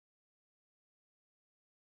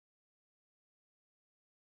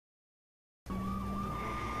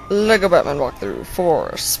Lego Batman walkthrough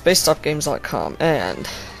for SpaceTopGames.com and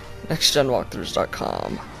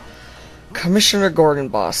NextGenWalkthroughs.com. Commissioner Gorgon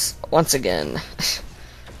boss once again,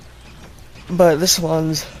 but this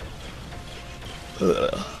one's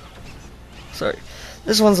sorry.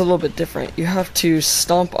 This one's a little bit different. You have to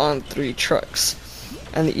stomp on 3 trucks,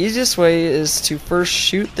 and the easiest way is to first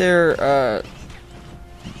shoot their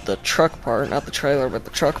the truck part, not the trailer, but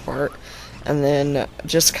the truck part. And then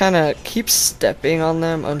just kind of keep stepping on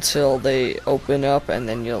them until they open up, and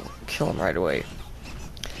then you'll kill them right away.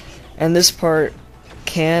 And this part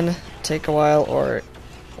can take a while, or it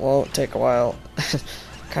won't take a while.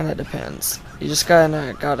 Kind of depends. You just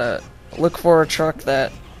kinda gotta look for a truck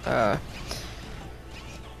that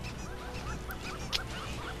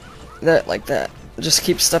like that. Just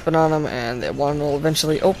keep stepping on them, and one will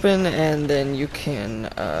eventually open, and then you can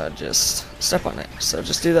just step on it. So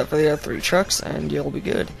just do that for the other 3 trucks, and you'll be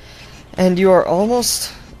good. And you are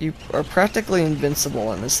practically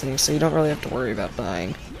invincible in this thing, so you don't really have to worry about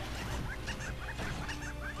dying.